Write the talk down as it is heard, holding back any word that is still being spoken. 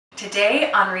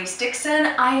Today on Reese Dixon,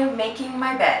 I am making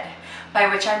my bed, by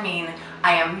which I mean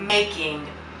I am making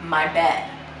my bed.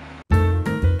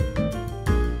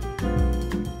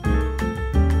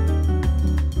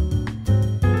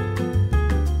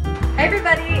 Hey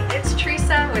everybody, it's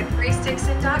Teresa with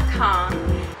ReeseDixon.com,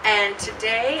 and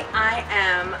today I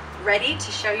am ready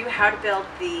to show you how to build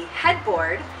the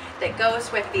headboard that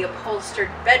goes with the upholstered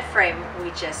bed frame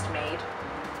we just made.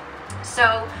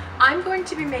 So I'm going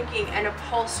to be making an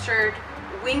upholstered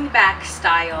wingback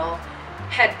style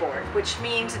headboard, which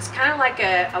means it's kind of like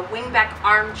a wingback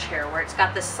armchair where it's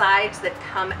got the sides that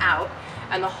come out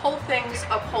and the whole thing's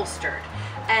upholstered.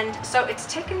 And so it's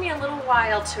taken me a little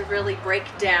while to really break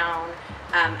down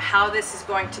how this is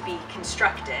going to be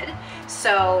constructed.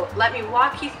 So let me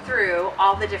walk you through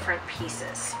all the different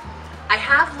pieces. I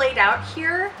have laid out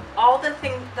here all the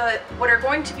things, what are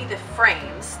going to be the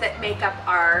frames that make up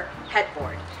our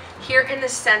headboard. Here in the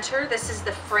center, this is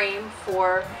the frame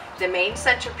for the main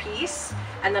centerpiece,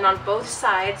 and then on both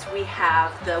sides we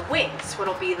have the wings,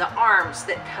 what'll be the arms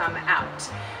that come out.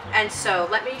 And so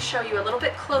let me show you a little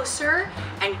bit closer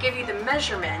and give you the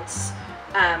measurements,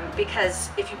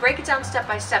 because if you break it down step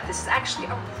by step, this is actually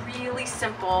a really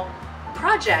simple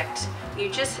project.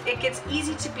 It gets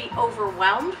easy to be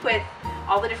overwhelmed with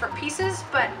all the different pieces,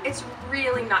 but it's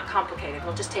really not complicated.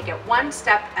 We'll just take it one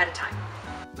step at a time.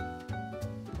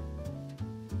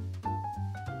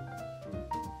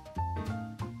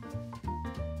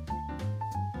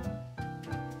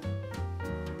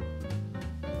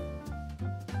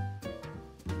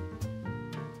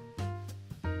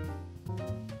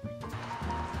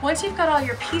 Once you've got all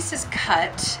your pieces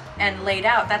cut and laid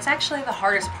out, that's actually the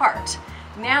hardest part.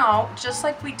 Now, just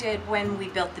like we did when we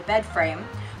built the bed frame,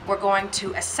 we're going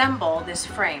to assemble this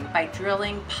frame by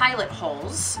drilling pilot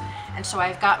holes. And so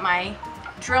I've got my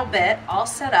drill bit all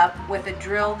set up with a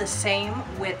drill the same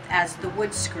width as the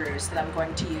wood screws that I'm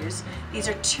going to use. These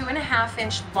are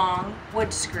 2.5-inch long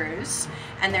wood screws,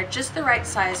 and they're just the right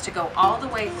size to go all the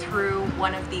way through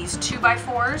one of these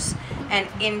 2x4s and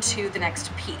into the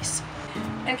next piece.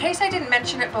 In case I didn't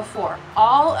mention it before,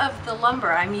 all of the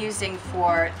lumber I'm using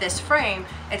for this frame,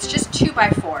 it's just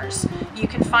 2x4s. You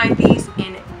can find these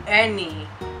in any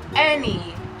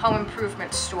home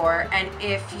improvement store, and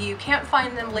if you can't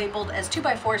find them labeled as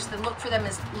 2x4s, then look for them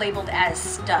as labeled as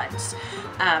studs,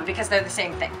 because they're the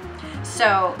same thing.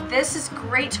 So this is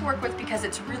great to work with because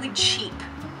it's really cheap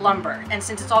lumber, and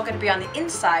since it's all going to be on the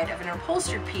inside of an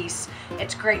upholstered piece,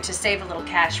 it's great to save a little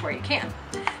cash where you can.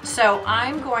 So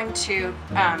I'm going to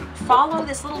follow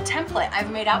this little template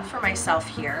I've made out for myself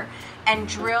here and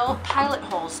drill pilot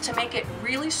holes. To make it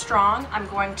really strong, I'm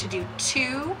going to do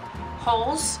 2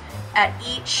 holes at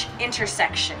each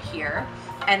intersection here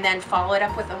and then follow it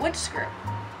up with a wood screw.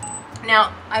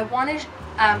 Now I want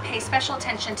to pay special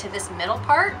attention to this middle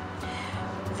part.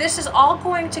 This is all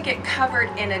going to get covered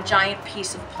in a giant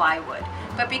piece of plywood,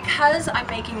 but because I'm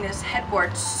making this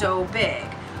headboard so big,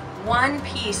 one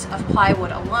piece of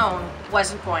plywood alone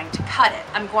wasn't going to cut it.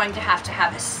 I'm going to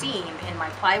have a seam in my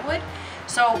plywood.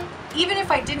 So even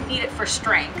if I didn't need it for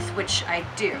strength, which I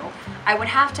do, I would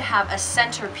have to have a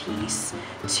centerpiece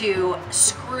to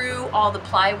screw all the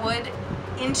plywood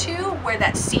into where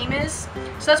that seam is.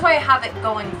 So that's why I have it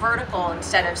going vertical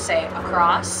instead of, say,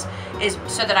 across, is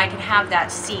so that I can have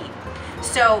that seam.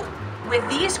 So with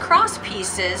these cross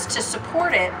pieces to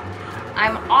support it,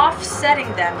 I'm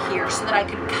offsetting them here so that I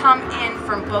could come in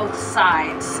from both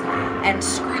sides and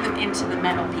screw them into the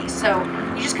metal piece. So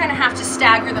you just kind of have to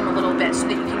stagger them a little bit so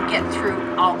that you can get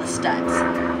through all the studs.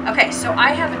 Okay, so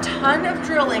I have a ton of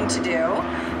drilling to do,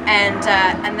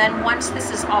 and then once this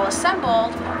is all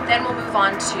assembled, then we'll move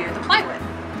on to the plywood.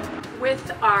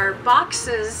 With our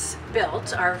boxes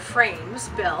built, our frames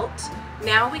built,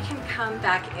 now we can come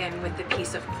back in with the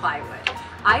piece of plywood.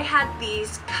 I had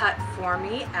these cut for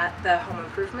me at the home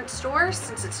improvement store,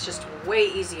 since it's just way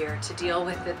easier to deal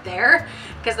with it there,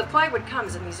 because the plywood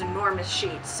comes in these enormous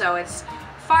sheets, so it's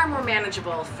far more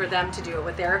manageable for them to do it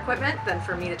with their equipment than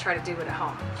for me to try to do it at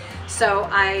home. So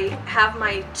I have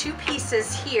my 2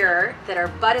 pieces here that are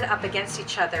butted up against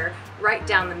each other right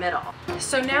down the middle.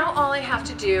 So now all I have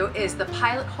to do is the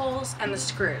pilot holes and the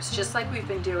screws, just like we've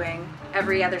been doing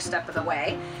every other step of the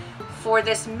way. For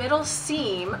this middle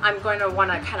seam, I'm going to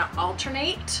want to kind of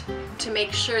alternate to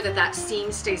make sure that that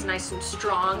seam stays nice and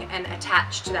strong and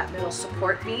attached to that middle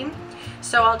support beam.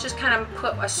 So I'll just kind of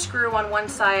put a screw on one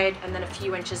side and then a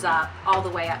few inches up, all the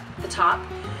way up the top.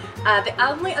 The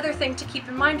only other thing to keep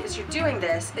in mind as you're doing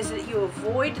this is that you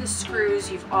avoid the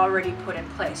screws you've already put in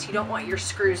place. You don't want your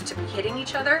screws to be hitting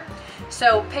each other.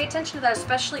 So pay attention to that,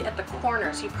 especially at the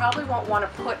corners. You probably won't want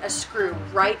to put a screw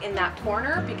right in that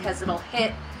corner because it'll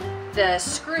hit the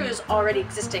screws already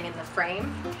existing in the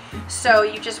frame. So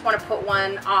you just want to put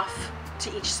one off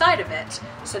to each side of it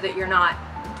so that you're not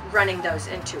running those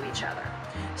into each other.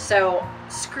 So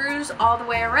screws all the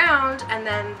way around, and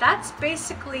then that's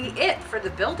basically it for the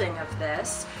building of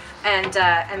this. And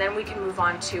then we can move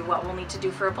on to what we'll need to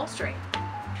do for upholstery.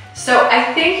 So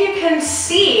I think you can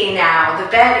see now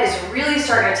the bed is really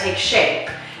starting to take shape.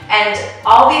 And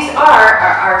all these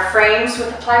are frames with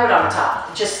the plywood on the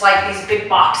top, just like these big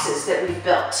boxes that we've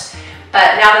built.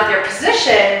 But now that they're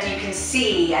positioned, you can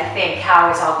see, I think, how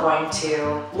it's all going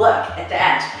to look at the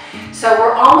end. So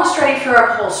we're almost ready for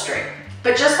upholstery.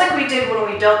 But just like we did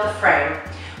when we built the frame,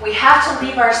 we have to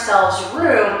leave ourselves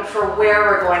room for where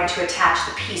we're going to attach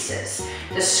the pieces.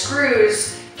 The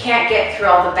screws can't get through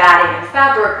all the batting and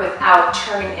fabric without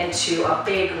turning into a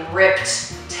big,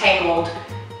 ripped, tangled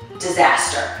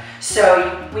disaster.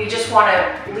 So we just want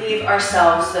to leave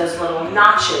ourselves those little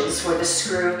notches where the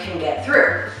screw can get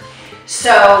through.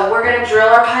 So we're going to drill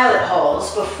our pilot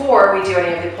holes before we do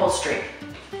any of the upholstery.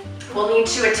 We'll need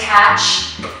to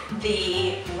attach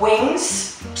the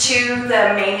wings to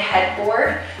the main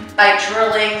headboard by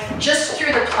drilling just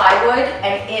through the plywood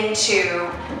and into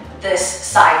this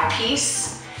side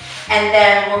piece. And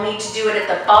then we'll need to do it at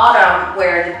the bottom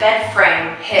where the bed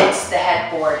frame hits the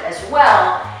headboard as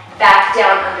well, back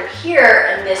down under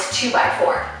here in this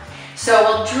 2x4. So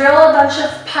we'll drill a bunch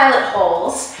of pilot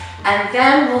holes and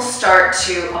then we'll start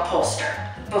to upholster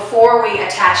before we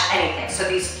attach anything. So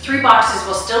these 3 boxes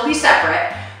will still be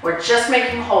separate. We're just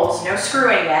making holes, no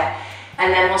screwing yet,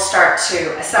 and then we'll start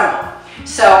to assemble.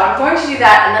 So I'm going to do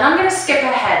that, and then I'm going to skip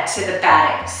ahead to the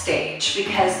batting stage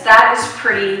because that is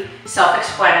pretty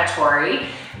self-explanatory.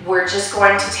 We're just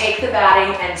going to take the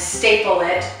batting and staple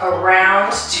it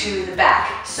around to the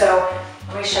back. So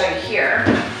let me show you here.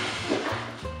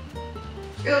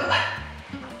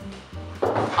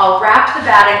 I'll wrap the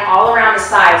batting all around the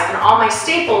sides, and all my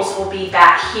staples will be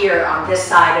back here on this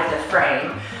side of the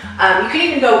frame. You can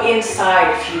even go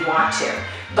inside if you want to,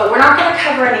 but we're not going to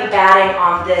cover any batting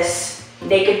on this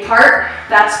naked part.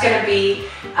 That's going to be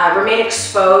remain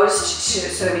exposed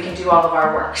so that we can do all of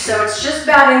our work. So it's just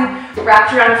batting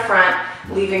wrapped around the front,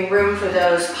 leaving room for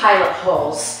those pilot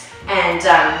holes, and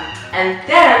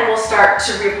then we'll start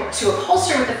to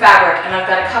upholster with the fabric. And I've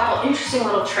got a couple interesting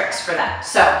little tricks for that.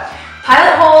 So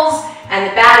pilot holes and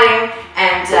the batting,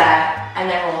 and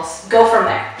then we'll go from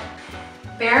there.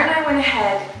 Bear and I went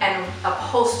ahead and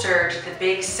upholstered the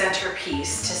big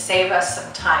centerpiece to save us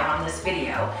some time on this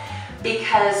video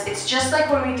because it's just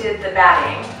like when we did the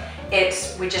batting.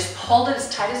 We just pulled it as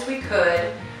tight as we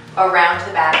could around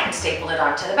the back and stapled it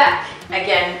onto the back.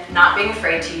 Again, not being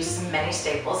afraid to use as many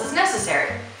staples as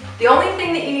necessary. The only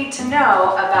thing that you need to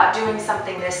know about doing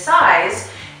something this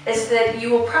size is that you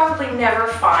will probably never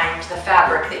find the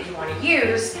fabric that you want to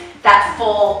use that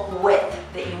full width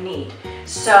that you need.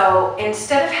 So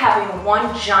instead of having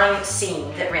one giant seam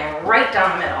that ran right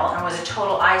down the middle and was a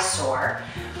total eyesore,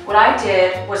 what I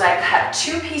did was I cut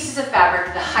 2 pieces of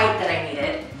fabric the height that I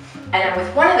needed, and then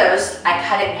with one of those I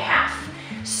cut it in half.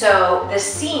 So the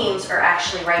seams are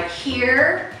actually right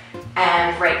here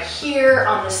and right here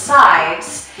on the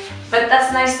sides. But that's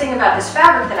the nice thing about this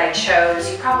fabric that I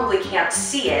chose. You probably can't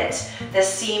see it. The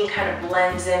seam kind of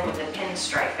blends in with the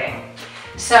pinstriping.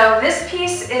 So this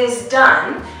piece is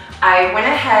done. I went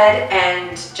ahead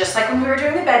and, just like when we were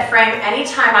doing the bed frame,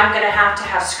 anytime I'm going to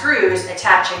have screws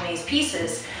attaching these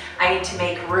pieces, I need to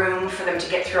make room for them to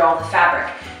get through all the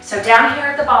fabric. So down here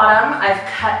at the bottom, I've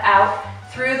cut out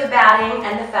through the batting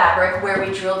and the fabric where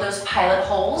we drilled those pilot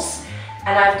holes,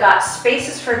 and I've got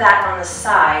spaces for that on the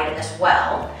side as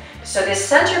well. So this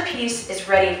centerpiece is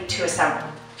ready to assemble.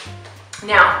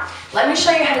 Now, let me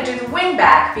show you how to do the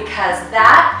wingback, because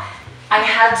that I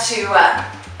had to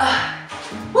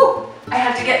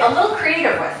get a little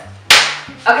creative with.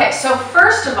 Okay, so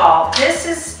first of all,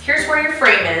 here's where your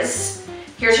frame is.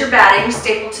 Here's your batting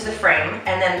stapled to the frame,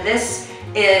 and then this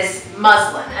is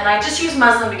muslin. And I just use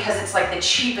muslin because it's like the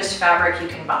cheapest fabric you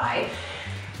can buy.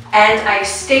 And I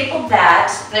stapled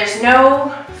that. There's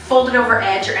no folded over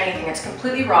edge or anything. It's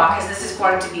completely raw because this is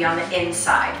going to be on the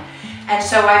inside. And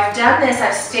so I've done this,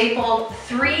 I've stapled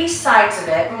 3 sides of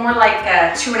it, more like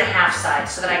 2.5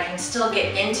 sides, so that I can still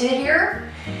get into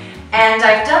here. And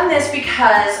I've done this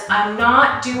because I'm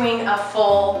not doing a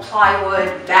full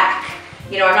plywood back.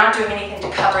 you know, I'm not doing anything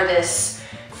to cover this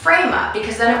frame up,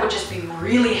 because then it would just be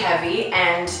really heavy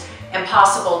and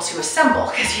impossible to assemble,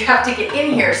 because you have to get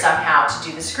in here somehow to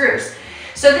do the screws.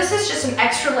 So this is just an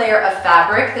extra layer of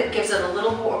fabric that gives it a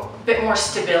little bit more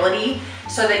stability,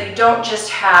 so that you don't just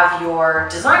have your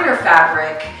designer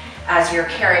fabric as you're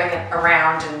carrying it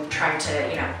around and trying to,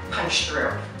 you know, punch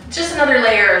through. Just another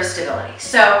layer of stability.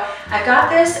 So I've got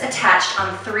this attached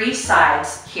on 3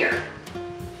 sides here.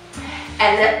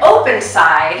 And the open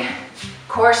side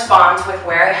corresponds with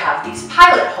where I have these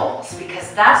pilot holes,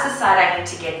 because that's the side I need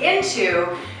to get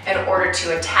into in order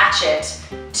to attach it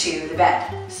to the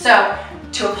bed. So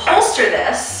to upholster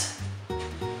this,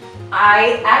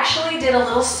 I actually did a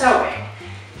little sewing.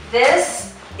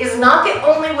 This is not the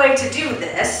only way to do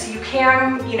this. You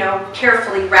can, you know,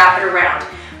 carefully wrap it around,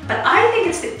 but I think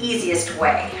it's the easiest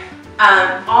way.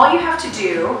 All you have to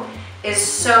do is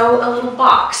sew a little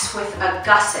box with a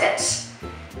gusset.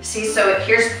 See, so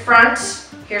here's the front,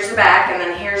 here's the back, and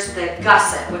then here's the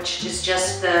gusset, which is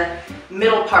just the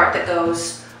middle part that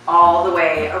goes all the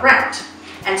way around.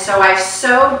 And so I've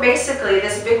sewed basically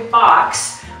this big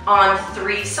box on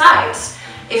 3 sides.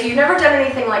 If you've never done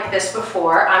anything like this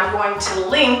before, I'm going to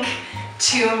link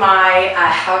to my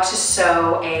how to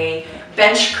sew a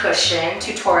bench cushion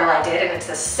tutorial I did, and it's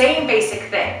the same basic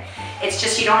thing. It's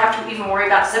just you don't have to even worry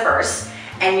about zippers,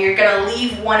 and you're gonna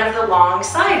leave one of the long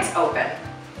sides open.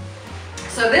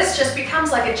 So this just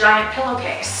becomes like a giant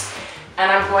pillowcase, and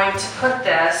I'm going to put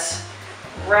this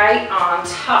right on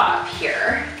top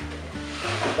here.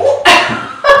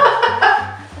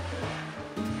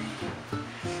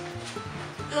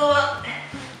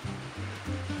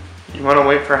 You want to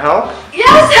wait for help?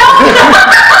 Yes, help!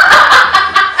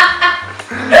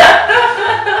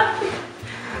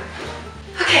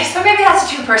 Okay, so maybe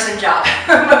that's a 2-person job.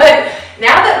 But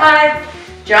now that my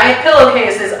giant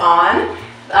pillowcase is on,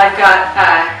 I've got,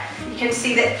 you can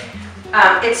see that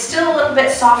it's still a little bit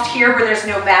soft here where there's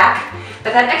no back,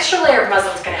 but that extra layer of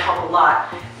muslin is going to help a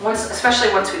lot,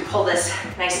 especially once we pull this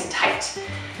nice and tight.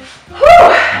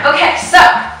 Whew! Okay, so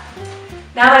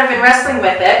now that I've been wrestling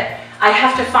with it, I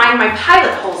have to find my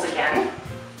pilot holes again.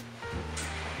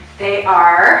 They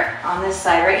are on this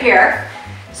side right here.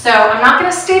 So I'm not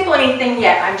going to staple anything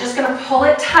yet. I'm just going to pull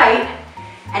it tight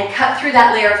and cut through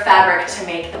that layer of fabric to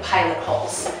make the pilot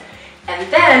holes.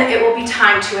 And then it will be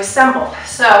time to assemble.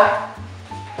 So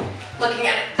looking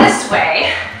at it this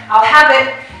way, I'll have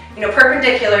it, you know,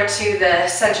 perpendicular to the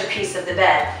centerpiece of the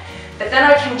bed. But then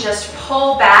I can just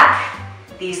pull back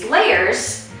these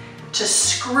layers to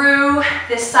screw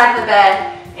this side of the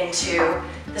bed into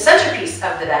the centerpiece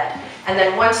of the bed. And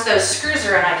then once those screws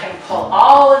are in, I can pull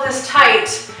all of this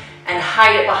tight and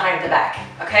hide it behind the back.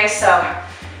 Okay, so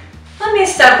let me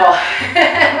assemble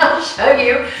and I'll show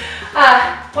you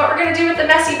what we're gonna do with the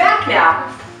messy back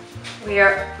now. We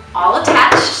are all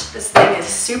attached. This thing is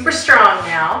super strong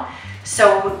now.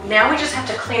 So now we just have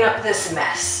to clean up this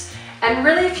mess. And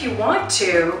really, if you want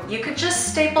to, you could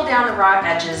just staple down the raw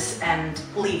edges and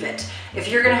leave it. If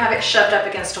you're gonna have it shoved up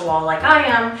against a wall like I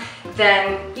am,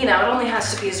 then, you know, it only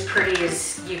has to be as pretty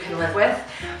as you can live with.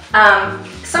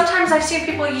 Sometimes I've seen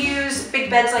people use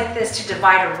big beds like this to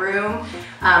divide a room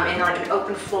in like an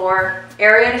open floor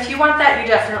area. And if you want that, you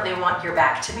definitely want your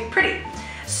back to be pretty.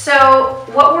 So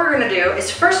what we're gonna do is,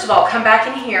 first of all, come back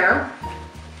in here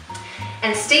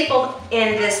and staple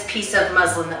in this piece of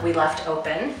muslin that we left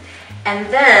open. And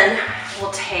then we'll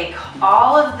take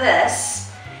all of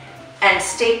this and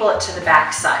staple it to the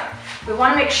back side. We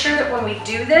want to make sure that when we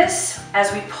do this,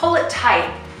 as we pull it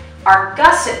tight, our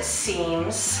gusset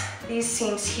seams, these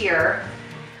seams here,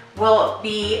 will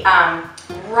be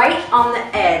right on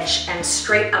the edge and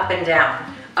straight up and down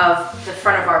of the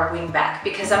front of our wingback,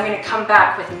 because I'm going to come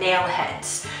back with nail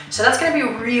heads. So that's going to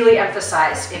be really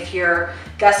emphasized. If your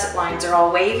gusset lines are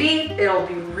all wavy, it'll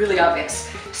be really obvious.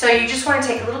 So you just want to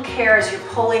take a little care as you're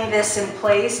pulling this in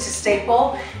place to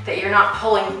staple, that you're not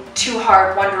pulling too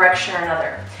hard one direction or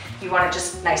another. You want it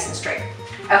just nice and straight.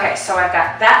 Okay, so I've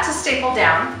got that to staple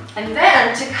down. And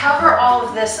then to cover all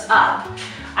of this up,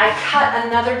 I cut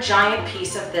another giant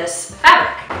piece of this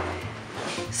fabric.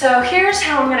 So here's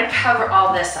how I'm going to cover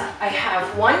all this up. I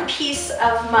have one piece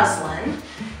of muslin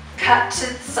cut to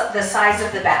the size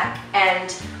of the back,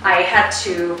 and I had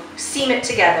to seam it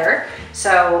together.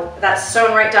 So that's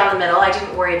sewn right down the middle. I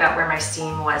didn't worry about where my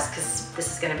seam was because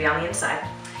this is going to be on the inside.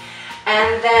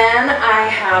 And then I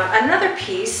have another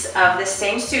piece of the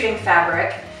same suiting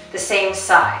fabric, the same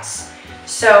size.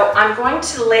 So I'm going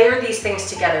to layer these things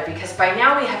together because by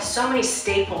now we have so many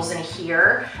staples in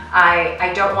here.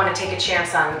 I don't want to take a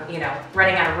chance on, you know,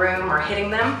 running out of room or hitting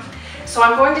them. So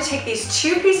I'm going to take these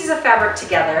two pieces of fabric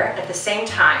together at the same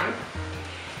time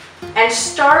and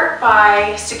start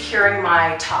by securing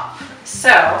my top. So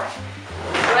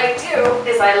what I do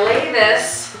is I lay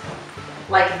this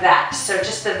like that. So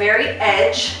just the very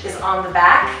edge is on the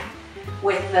back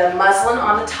with the muslin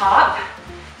on the top,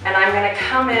 and I'm going to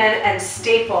come in and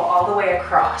staple all the way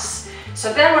across.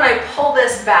 So then when I pull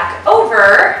this back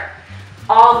over,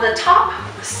 all the top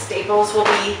staples will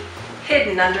be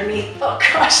hidden underneath. Oh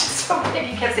gosh, it's so big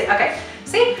you can't see. Okay,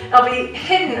 see? It'll be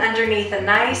hidden underneath a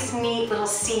nice, neat little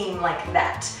seam like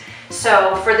that.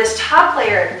 So for this top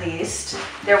layer at least,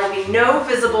 there will be no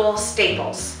visible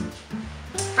staples.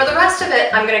 For the rest of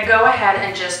it, I'm going to go ahead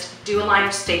and just do a line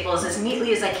of staples as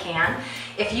neatly as I can.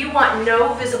 If you want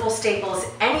no visible staples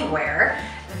anywhere,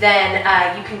 then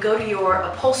you can go to your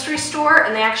upholstery store,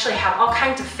 and they actually have all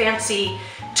kinds of fancy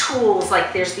tools.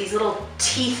 Like there's these little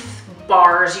teeth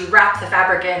bars you wrap the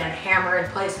fabric in and hammer in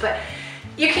place, but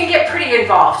you can get pretty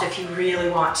involved if you really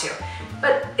want to.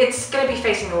 But it's going to be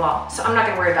facing the wall, so I'm not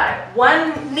going to worry about it.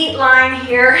 One neat line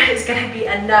here is going to be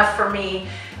enough for me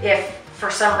if for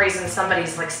some reason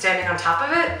somebody's like standing on top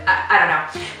of it. I don't know.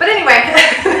 But anyway,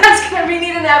 that's going to be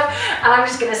neat enough. And I'm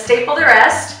just going to staple the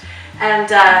rest. And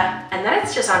then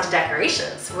it's just on to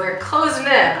decorations. We're closing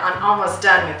in on almost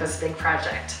done with this big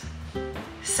project.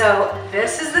 So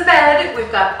this is the bed.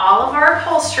 We've got all of our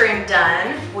upholstering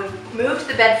done. We've moved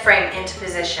the bed frame into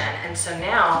position. And so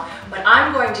now what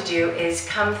I'm going to do is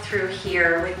come through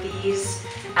here with these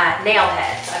nail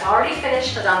heads. I've already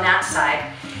finished it on that side.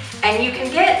 And you can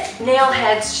get nail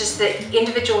heads, just the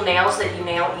individual nails that you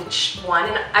nail each one.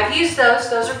 And I've used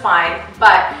those are fine.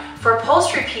 But for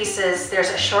upholstery pieces, there's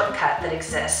a shortcut that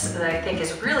exists that I think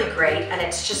is really great. And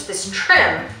it's just this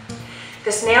trim,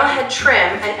 this nail head trim,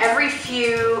 and every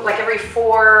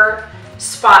 4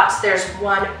 spots, there's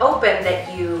one open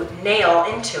that you nail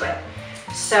into it.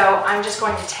 So I'm just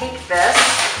going to take this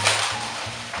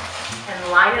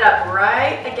and line it up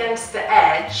right against the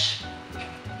edge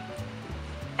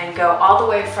and go all the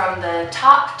way from the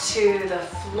top to the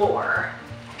floor.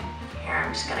 Here,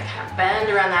 I'm just gonna kind of bend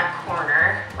around that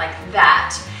corner like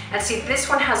that. And see, this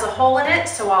one has a hole in it,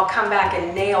 so I'll come back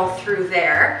and nail through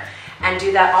there and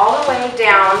do that all the way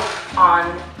down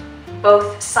on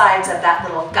both sides of that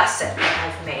little gusset that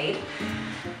I've made.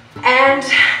 And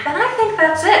then I think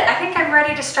that's it. I think I'm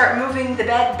ready to start moving the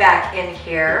bed back in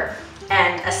here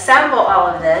and assemble all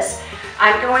of this.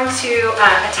 I'm going to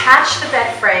attach the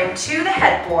bed frame to the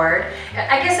headboard.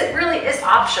 I guess it really is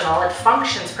optional. It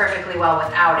functions perfectly well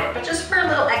without it, but just for a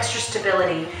little extra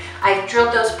stability, I've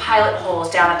drilled those pilot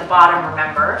holes down at the bottom,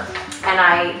 remember? And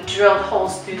I drilled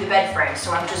holes through the bed frame.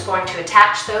 So I'm just going to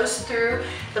attach those through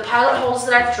the pilot holes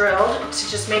that I've drilled to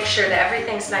just make sure that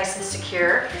everything's nice and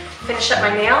secure. Finish up my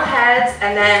nail heads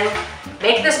and then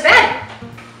make this bed.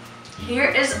 Here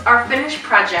is our finished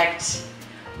project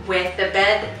with the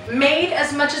bed made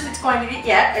as much as it's going to get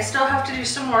yet. I still have to do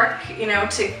some work, you know,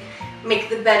 to make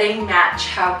the bedding match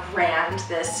how grand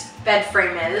this bed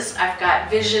frame is. I've got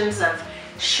visions of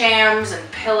shams and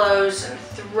pillows and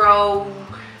throw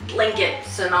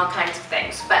blankets and all kinds of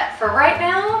things. But for right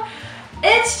now,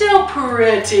 it's still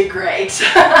pretty great.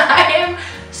 I am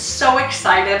so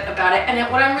excited about it. And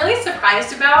what I'm really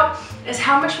surprised about is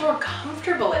how much more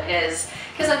comfortable it is.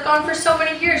 Because I've gone for so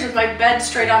many years with my bed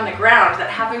straight on the ground that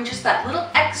having just that little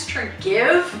extra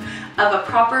give of a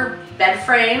proper bed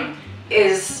frame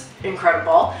is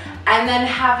incredible. And then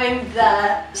having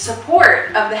the support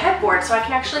of the headboard so I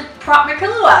can actually prop my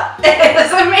pillow up.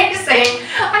 It's amazing.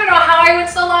 I don't know how I went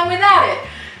so long without it.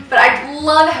 But I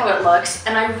love how it looks,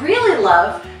 and I really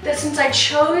love that since I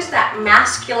chose that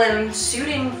masculine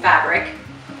suiting fabric,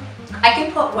 I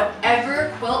can put whatever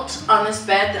quilt on this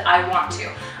bed that I want to.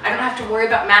 I don't have to worry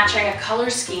about matching a color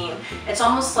scheme. It's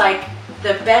almost like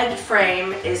the bed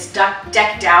frame is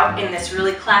decked out in this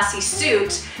really classy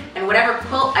suit, and whatever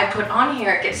quilt I put on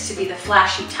here gets to be the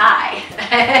flashy tie.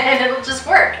 And it'll just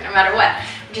work no matter what,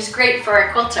 which is great for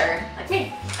a quilter like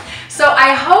me. So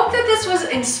I hope that this was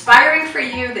inspiring for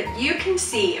you, that you can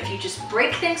see if you just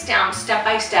break things down step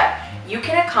by step, you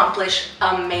can accomplish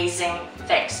amazing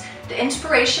things. The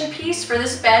inspiration piece for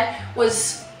this bed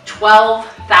was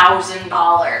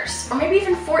 $12,000, or maybe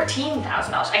even $14,000.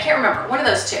 I can't remember, one of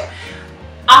those two.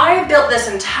 I built this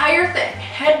entire thing,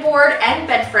 headboard and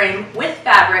bed frame with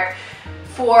fabric,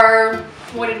 for,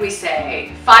 what did we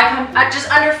say, just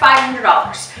under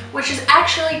 $500, which is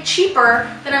actually cheaper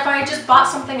than if I had just bought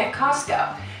something at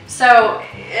Costco. So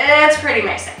it's pretty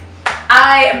amazing.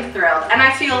 I am thrilled, and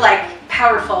I feel like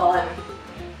powerful and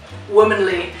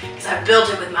womanly because I built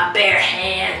it with my bare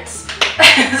hands.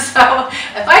 So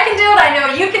if I can do it, I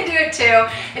know you can do it too.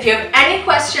 If you have any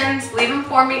questions, leave them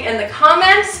for me in the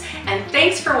comments. And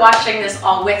thanks for watching this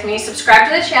all with me. Subscribe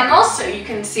to the channel so you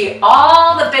can see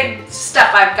all the big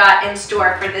stuff I've got in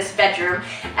store for this bedroom.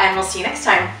 And we'll see you next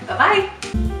time.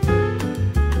 Bye-bye.